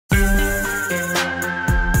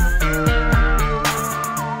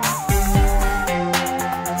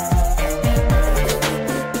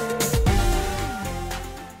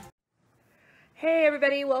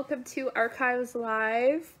everybody, welcome to Archives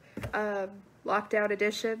Live, lockdown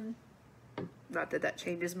edition. Not that that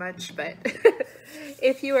changes much, but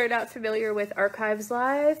if you are not familiar with Archives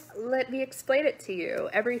Live, let me explain it to you.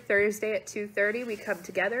 Every Thursday at 2:30 we come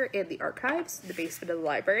together in the archives, in the basement of the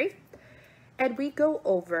library, and we go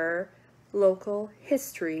over local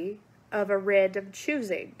history of a random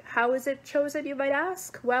choosing. How is it chosen, you might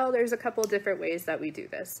ask? Well, there's a couple different ways that we do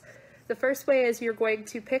this. The first way is you're going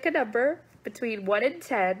to pick a number between 1 and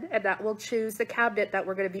 10, and that will choose the cabinet that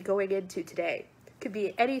we're going to be going into today. It could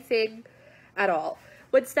be anything at all.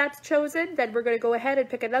 Once that's chosen, then we're going to go ahead and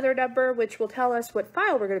pick another number, which will tell us what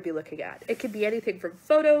file we're going to be looking at. It could be anything from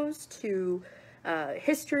photos to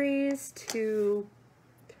histories to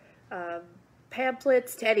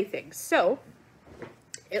pamphlets to anything. So,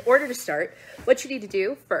 in order to start, what you need to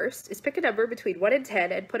do first is pick a number between 1 and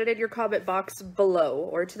 10 and put it in your comment box below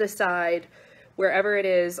or to the side, wherever it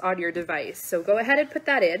is on your device. So go ahead and put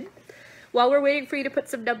that in. While we're waiting for you to put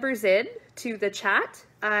some numbers in to the chat,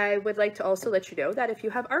 I would like to also let you know that if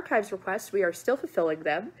you have archives requests, we are still fulfilling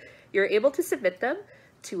them. You're able to submit them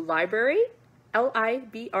to library,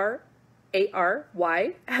 LIBRARY,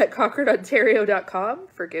 at ConcordOntario.com.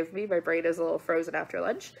 Forgive me, my brain is a little frozen after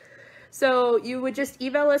lunch. So you would just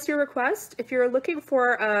email us your request. If you're looking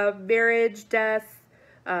for a marriage, death,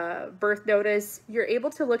 birth notice, you're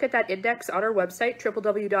able to look at that index on our website,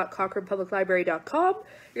 www.concordpubliclibrary.com.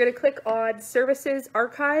 You're going to click on Services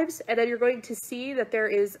Archives, and then you're going to see that there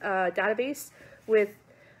is a database with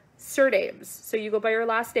surnames. So you go by your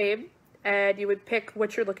last name, and you would pick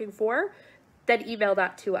what you're looking for, then email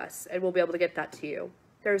that to us, and we'll be able to get that to you.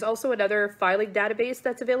 There's also another filing database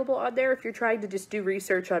that's available on there if you're trying to just do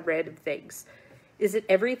research on random things. Is it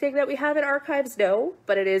everything that we have in archives? No,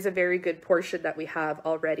 but it is a very good portion that we have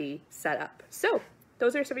already set up. So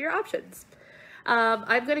those are some of your options.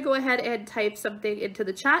 I'm going to go ahead and type something into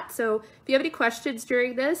the chat. So if you have any questions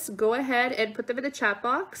during this, go ahead and put them in the chat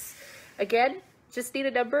box. Again, just need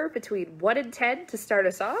a number between 1 and 10 to start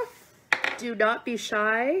us off. Do not be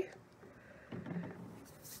shy.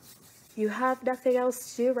 You have nothing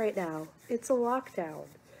else to do right now. It's a lockdown.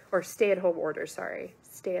 Or stay-at-home order, sorry.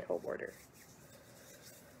 Stay-at-home order.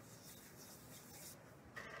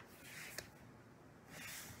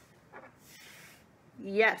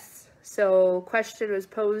 Yes. So question was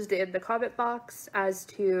posed in the comment box as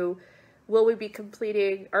to, will we be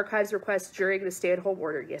completing archives requests during the stay-at-home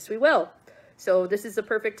order? Yes, we will. So this is the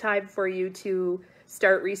perfect time for you to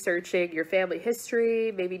start researching your family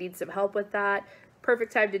history, maybe need some help with that.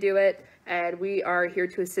 Perfect time to do it, and we are here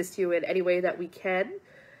to assist you in any way that we can.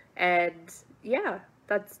 And yeah,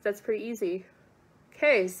 that's pretty easy.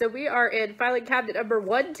 Okay, so we are in filing cabinet number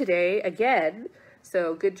 1 today again.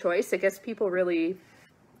 So good choice. I guess people really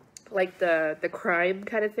like the crime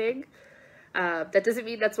kind of thing. That doesn't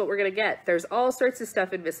mean that's what we're gonna get. There's all sorts of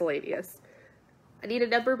stuff in miscellaneous. I need a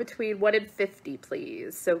number between 1 and 50,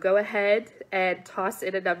 please. So go ahead and toss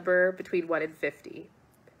in a number between 1 and 50.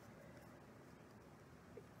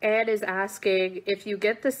 Anne is asking, if you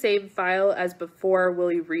get the same file as before,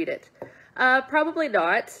 will you read it? Probably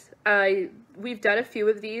not. We've done a few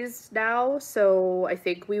of these now, so I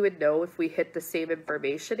think we would know if we hit the same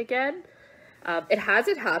information again. It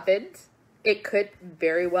hasn't happened. It could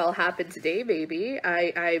very well happen today, maybe.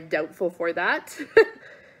 I'm doubtful for that.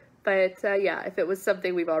 But yeah, if it was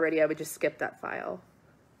something we've already, I would just skip that file.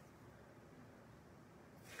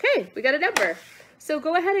 Okay, we got a number. So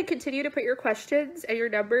go ahead and continue to put your questions and your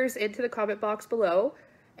numbers into the comment box below,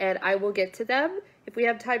 and I will get to them. If we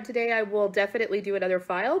have time today, I will definitely do another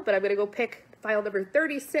file, but I'm going to go pick file number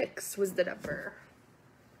 36 was the number.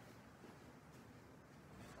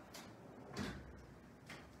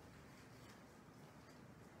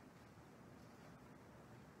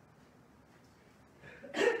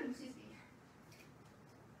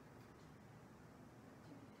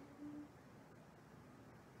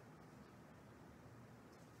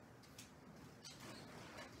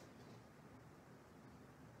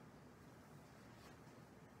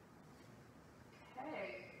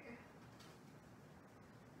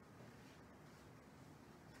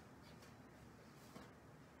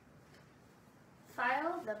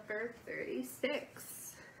 File number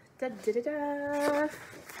 36. Da da da da.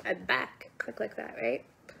 I'm back. Click like that, right?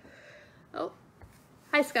 Oh,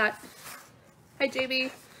 hi Scott. Hi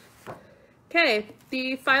Jamie. Okay,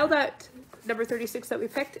 the file that number 36 that we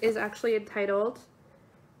picked is actually entitled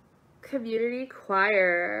Community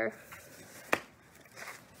Choir.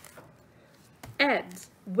 And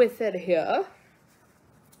within here,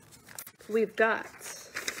 we've got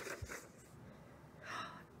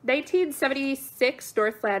 1976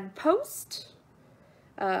 Northland Post,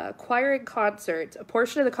 Choir in concert. A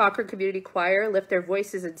portion of the Cochrane Community Choir lift their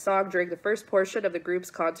voices in song during the first portion of the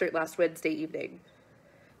group's concert last Wednesday evening.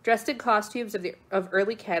 Dressed in costumes of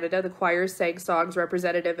early Canada, the choir sang songs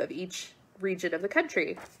representative of each region of the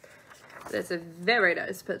country. That's a very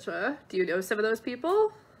nice picture. Do you know some of those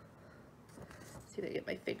people? Let's see if I get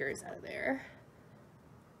my fingers out of there.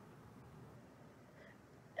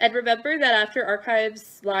 And remember that after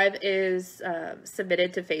Archives Live is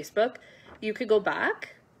submitted to Facebook, you can go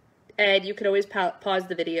back and you can always pause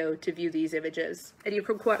the video to view these images. And you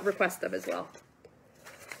can request them as well.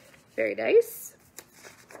 Very nice.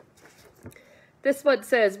 This one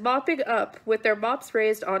says, mopping up. With their mops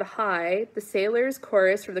raised on high, the Sailors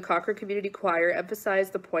chorus from the Cochrane Community Choir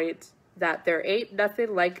emphasized the point that there ain't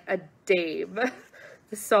nothing like a dame.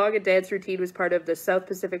 The song and dance routine was part of the South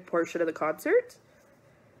Pacific portion of the concert,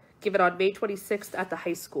 given on May 26th at the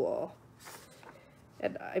high school.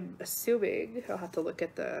 And I'm assuming, I'll have to look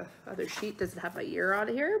at the other sheet, doesn't have my year on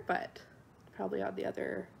here, but probably on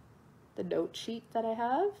the note sheet that I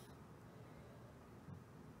have.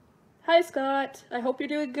 Hi, Scott. I hope you're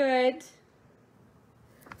doing good.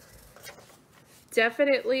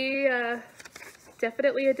 Definitely a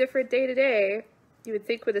different day today. You would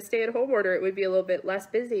think with a stay-at-home order it would be a little bit less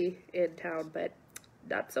busy in town, but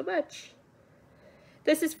not so much.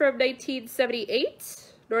 This is from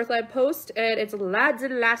 1978, Northland Post, and it's Lads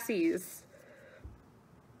and Lassies.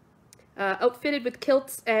 Outfitted with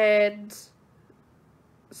kilts, the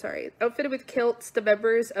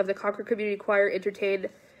members of the Cochrane Community Choir entertained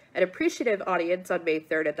an appreciative audience on May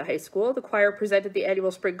 3rd at the high school. The choir presented the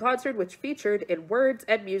annual spring concert, which featured in words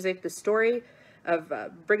and music the story of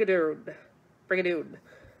Brigadoon.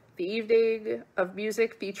 The evening of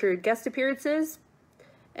music featured guest appearances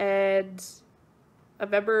and a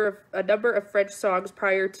number of French songs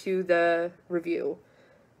prior to the review.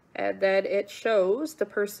 And then it shows the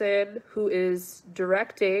person who is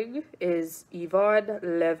directing is Yvonne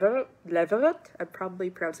Leverett. I'm probably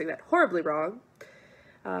pronouncing that horribly wrong.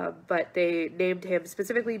 But they named him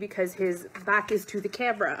specifically because his back is to the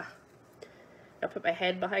camera. I'll put my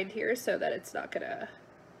hand behind here so that it's not gonna...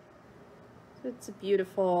 It's a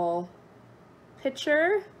beautiful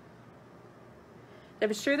picture.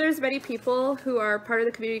 I'm sure there's many people who are part of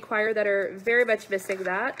the community choir that are very much missing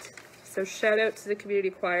that. So shout out to the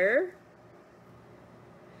community choir.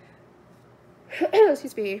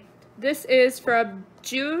 Excuse me. This is from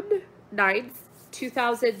June 9th,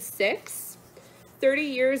 2006. 30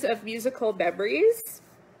 years of musical memories.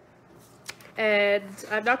 And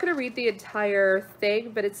I'm not going to read the entire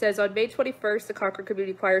thing, but it says on May 21st, the Cochrane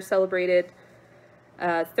Community Choir celebrated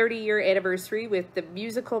 30-year anniversary with the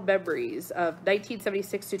musical memories of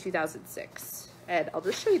 1976 to 2006. And I'll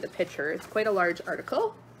just show you the picture. It's quite a large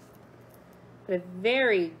article, but a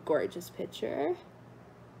very gorgeous picture.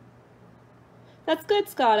 That's good,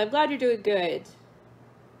 Scott. I'm glad you're doing good.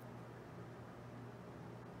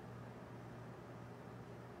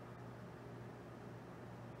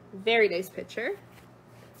 Very nice picture.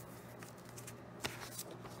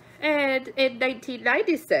 And in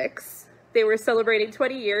 1996, they were celebrating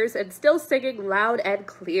 20 years and still singing loud and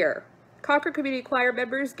clear. Cochrane Community Choir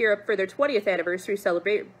members gear up for their 20th anniversary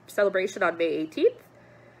celebration on May 18th.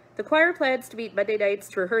 The choir plans to meet Monday nights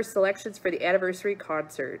to rehearse selections for the anniversary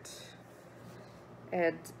concert.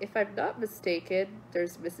 And if I'm not mistaken,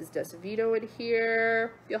 there's Mrs. Decevito in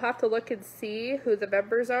here. You'll have to look and see who the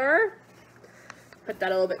members are. Put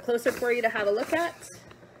that a little bit closer for you to have a look at.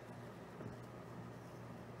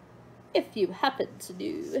 If you happen to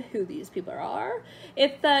know who these people are.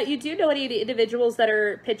 If you do know any of the individuals that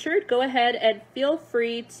are pictured, go ahead and feel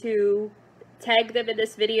free to tag them in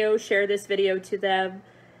this video, share this video to them.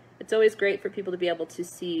 It's always great for people to be able to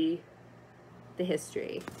see the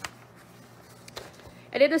history.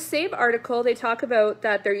 And in the same article, they talk about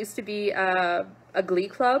that there used to be a glee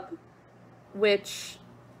club, which...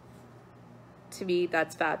 to me,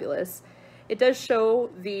 that's fabulous. It does show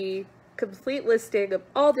the complete listing of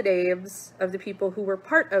all the names of the people who were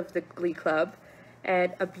part of the Glee Club,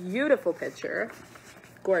 and a beautiful picture.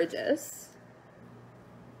 Gorgeous.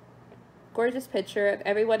 Gorgeous picture of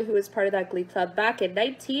everyone who was part of that Glee Club back in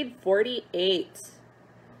 1948.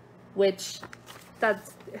 Which,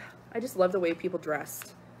 I just love the way people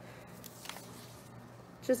dressed.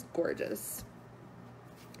 Just gorgeous.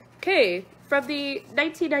 Okay, from the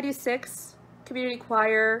 1996 Community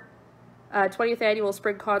Choir 20th Annual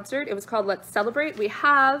Spring Concert. It was called Let's Celebrate. We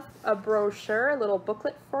have a brochure, a little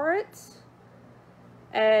booklet for it.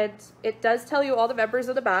 And it does tell you all the members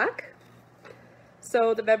on the back.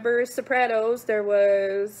 So the members, sopranos, there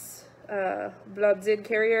was Blondine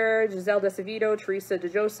Carrier, Giselle Decevito, Teresa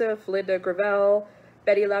DeJoseph, Linda Gravel,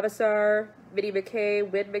 Betty Lavassar, Minnie McKay,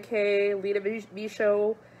 Wynne McKay, Lena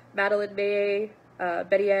Michaud, Madeline May,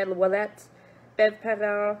 Betty Ann Ouellette, Bev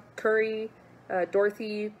Perrin, Curry,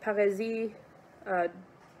 Dorothy Parisi,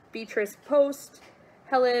 Beatrice Post,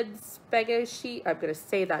 Helen Spaghetti. I'm gonna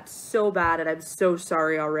say that so bad, and I'm so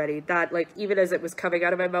sorry already. That, like, even as it was coming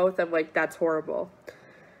out of my mouth, I'm like, that's horrible.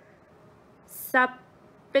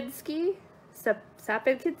 Sapinski?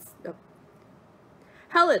 Sapinkins? No.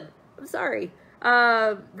 Helen. I'm sorry.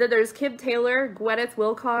 Then there's Kim Taylor, Gwyneth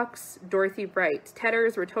Wilcox, Dorothy Bright.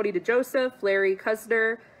 Tenors were Tony DeJoseph, Larry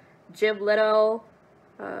Kusner, Jim Liddell,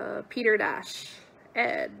 Peter Nash.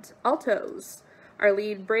 And altos,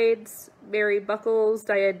 Arlene Braids, Mary Buckles,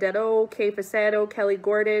 Diane Deno, Kay Fasano, Kelly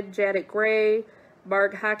Gordon, Janet Gray,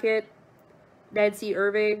 Marg Hackett, Nancy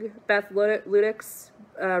Irving, Beth Ludix,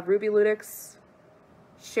 Ruby Ludix,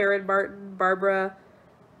 Sharon Martin, Barbara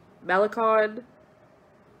Malicon,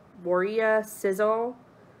 Moria Cizon.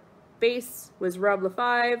 Bass was Rob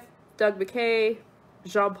LaFive, Doug McKay,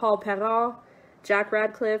 Jean-Paul Perron, Jack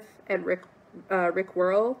Radcliffe, and Rick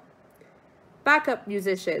Whirl. Backup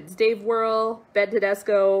musicians, Dave Whirl, Ben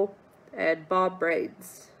Tedesco, and Bob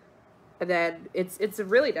Brains. And then it's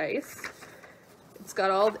really nice. It's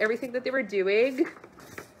got everything that they were doing.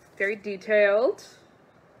 Very detailed.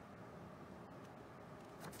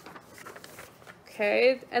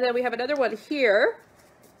 Okay, and then we have another one here.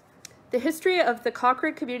 The History of the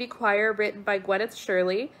Cochrane Community Choir, written by Gwyneth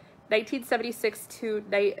Shirley, 1976 to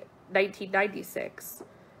 1996.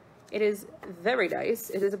 It is very nice.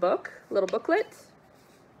 It is a book, a little booklet,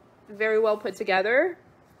 very well put together.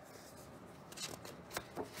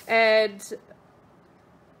 And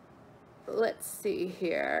let's see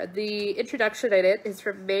here. The introduction in it is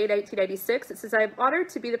from May 1996. It says, "I am honored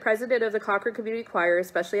to be the president of the Cochrane Community Choir,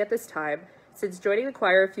 especially at this time. Since joining the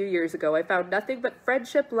choir a few years ago, I found nothing but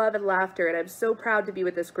friendship, love, and laughter, and I'm so proud to be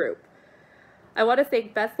with this group. I want to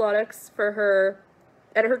thank Beth Loddix for her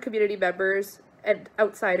community members and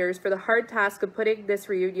outsiders for the hard task of putting this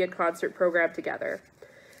reunion concert program together.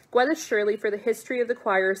 Gwyneth Shirley for the history of the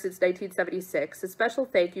choir since 1976. A special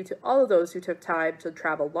thank you to all of those who took time to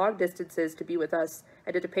travel long distances to be with us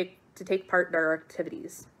and to take part in our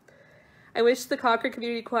activities. I wish the Cochrane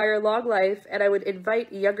Community Choir long life, and I would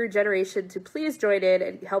invite a younger generation to please join in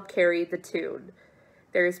and help carry the tune.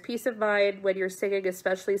 There is peace of mind when you're singing,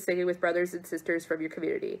 especially singing with brothers and sisters from your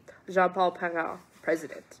community. Jean-Paul Perrin,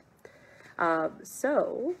 President."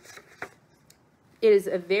 So, it is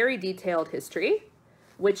a very detailed history,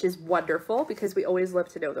 which is wonderful because we always love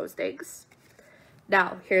to know those things.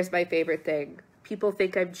 Now, here's my favorite thing. People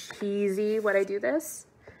think I'm cheesy when I do this.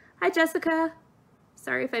 Hi, Jessica.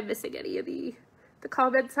 Sorry if I'm missing any of the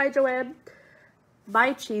comments. Hi, Joanne.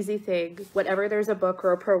 My cheesy thing, whenever there's a book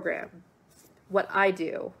or a program, what I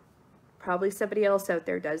do, probably somebody else out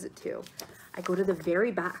there does it too, I go to the very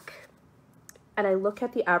back and I look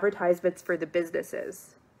at the advertisements for the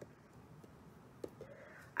businesses.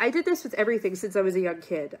 I did this with everything since I was a young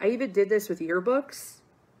kid. I even did this with yearbooks.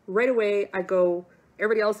 Right away, I go,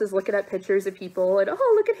 everybody else is looking at pictures of people and,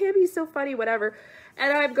 oh, look at him, he's so funny, whatever.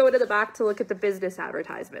 And I'm going to the back to look at the business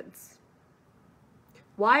advertisements.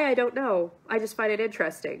 Why? I don't know. I just find it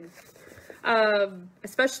interesting.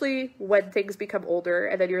 Especially when things become older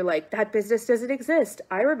and then you're like, that business doesn't exist.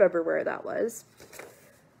 I remember where that was.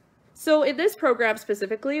 So in this program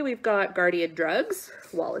specifically, we've got Guardian Drugs,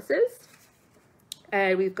 Wallace's,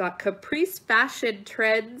 and we've got Caprice Fashion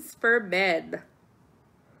Trends for Men.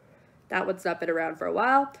 That one's not been around for a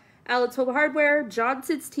while. Allen's Home Hardware,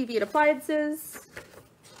 Johnson's TV and Appliances.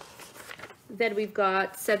 Then we've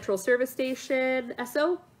got Central Service Station,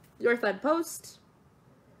 Esso, Northland Post.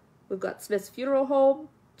 We've got Smith's Funeral Home,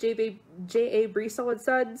 J.A. Brisson and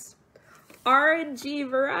Sons, R&G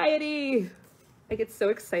Variety. I get so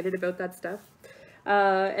excited about that stuff.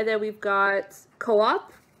 And then we've got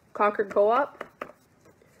Co-op, Cochrane Co-op,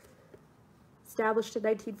 established in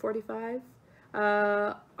 1945.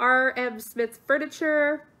 R.M. Smith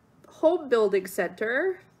Furniture, Home Building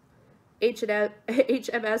Center,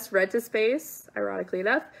 HMS Rent-A-Space, ironically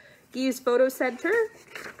enough, Gee's Photo Center,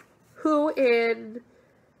 who in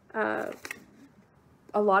a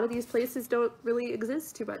lot of these places don't really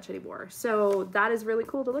exist too much anymore. So that is really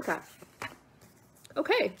cool to look at.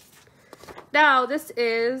 Okay, now this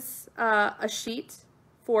is a sheet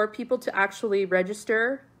for people to actually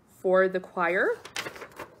register for the choir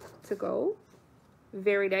to go.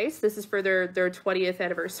 Very nice. This is for their 20th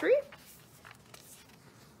anniversary.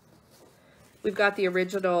 We've got the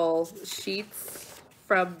original sheets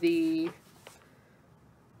from the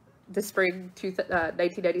spring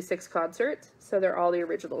 1996 concert. So they're all the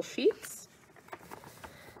original sheets.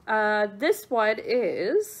 This one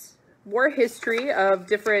is more history of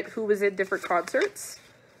who was in different concerts.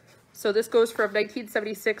 So this goes from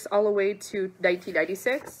 1976 all the way to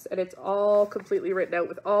 1996, and it's all completely written out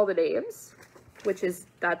with all the names,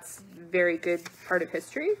 that's very good part of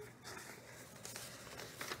history.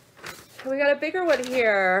 We got a bigger one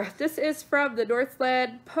here. This is from the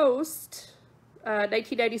Northland Post,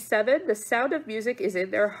 1997. The sound of music is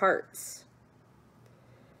in their hearts.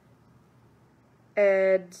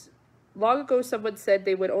 And long ago, someone said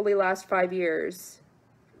they would only last 5 years,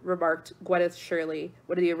 remarked Gwyneth Shirley,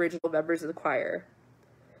 one of the original members of the choir.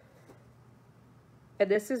 And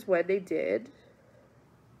this is when they did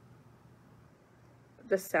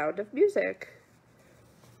The Sound of Music.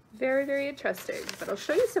 Very, very interesting. But I'll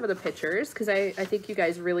show you some of the pictures because I think you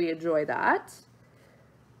guys really enjoy that.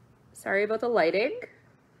 Sorry about the lighting.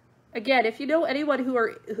 Again, if you know anyone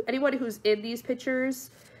who's in these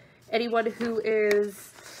pictures, anyone who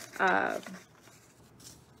is,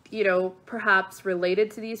 you know, perhaps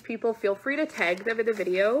related to these people, feel free to tag them in the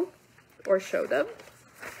video or show them.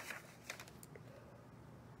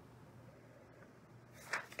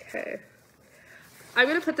 Okay. I'm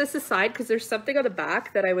going to put this aside because there's something on the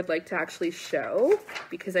back that I would like to actually show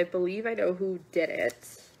because I believe I know who did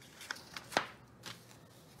it.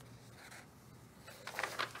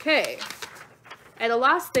 Okay. And the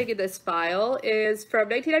last thing in this file is from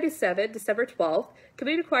 1997, December 12th,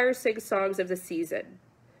 community choirs sing songs of the season.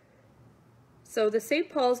 So the St.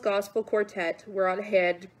 Paul's Gospel Quartet were on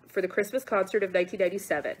hand for the Christmas concert of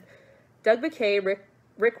 1997. Doug McKay,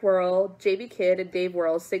 Rick Worrell, Jamie Kidd, and Dave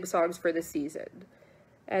Worrell sing songs for the season.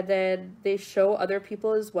 And then they show other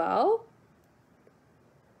people as well.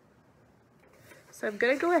 So I'm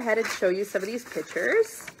going to go ahead and show you some of these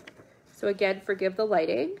pictures. So again, forgive the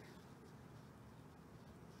lighting.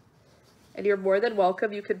 And you're more than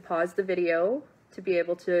welcome. You can pause the video to be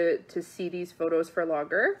able to see these photos for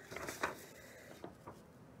longer.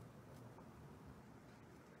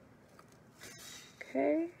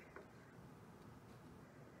 Okay.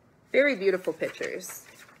 Very beautiful pictures.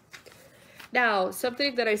 Now,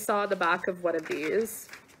 something that I saw on the back of one of these,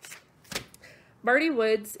 Marty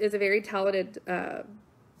Woods is a very talented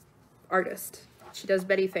artist. She does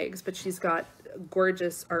many things, but she's got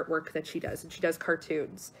gorgeous artwork that she does, and she does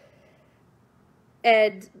cartoons.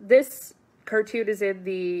 And this cartoon is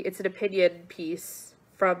it's an opinion piece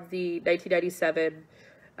from the 1997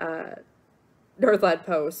 Northland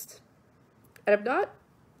Post. And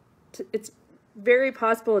it's very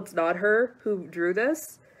possible it's not her who drew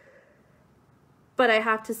this, but I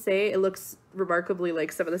have to say it looks remarkably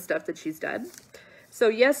like some of the stuff that she's done. So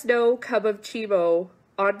yes, no, cub of Chimo,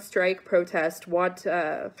 on strike, protest, want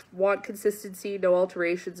consistency, no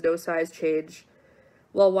alterations, no size change.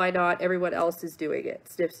 Well, why not? Everyone else is doing it.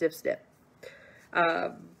 Snip, snip, snip.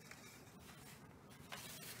 So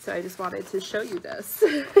I just wanted to show you this.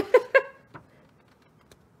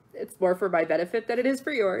 It's more for my benefit than it is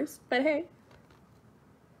for yours, but hey.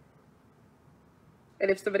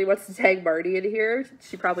 And if somebody wants to tag Marty in here,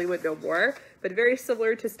 she probably would know more, but very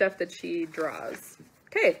similar to stuff that she draws.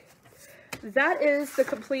 Okay, that is the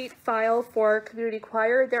complete file for community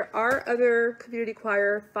choir. There are other community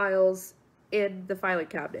choir files in the filing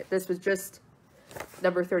cabinet. This was just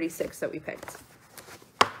number 36 that we picked.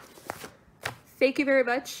 Thank you very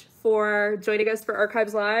much for joining us for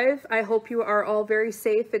Archives Live. I hope you are all very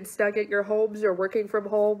safe and snug at your homes or working from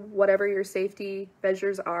home, whatever your safety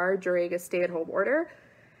measures are during a stay-at-home order.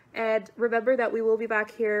 And remember that we will be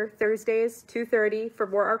back here Thursdays, 2:30 for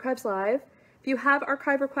more Archives Live. If you have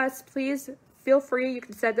archive requests, please feel free. You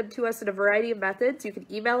can send them to us in a variety of methods. You can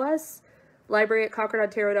email us,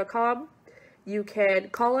 library@concordontario.com. You can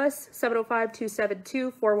call us,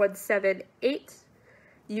 705-272-4178.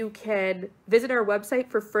 You can visit our website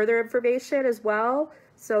for further information as well.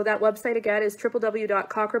 So that website again is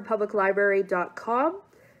www.cochranepubliclibrary.com.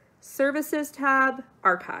 Services tab,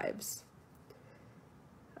 archives.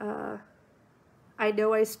 I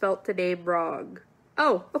know I spelt the name wrong.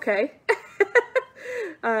 Oh, okay.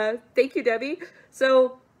 Thank you, Debbie.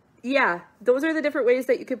 So yeah, those are the different ways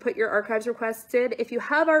that you can put your archives requests in. If you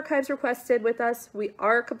have archives requests in with us, we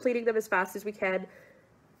are completing them as fast as we can.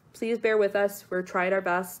 Please bear with us. We're trying our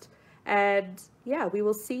best. And yeah, we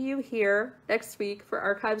will see you here next week for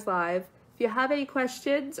Archives Live. If you have any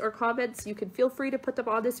questions or comments, you can feel free to put them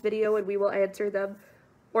on this video and we will answer them,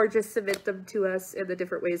 or just submit them to us in the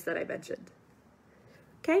different ways that I mentioned.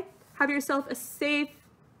 Okay, have yourself a safe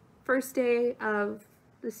first day of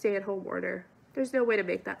the stay-at-home order. There's no way to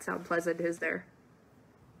make that sound pleasant, is there?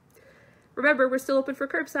 Remember, we're still open for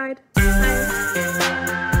curbside.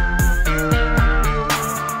 Bye.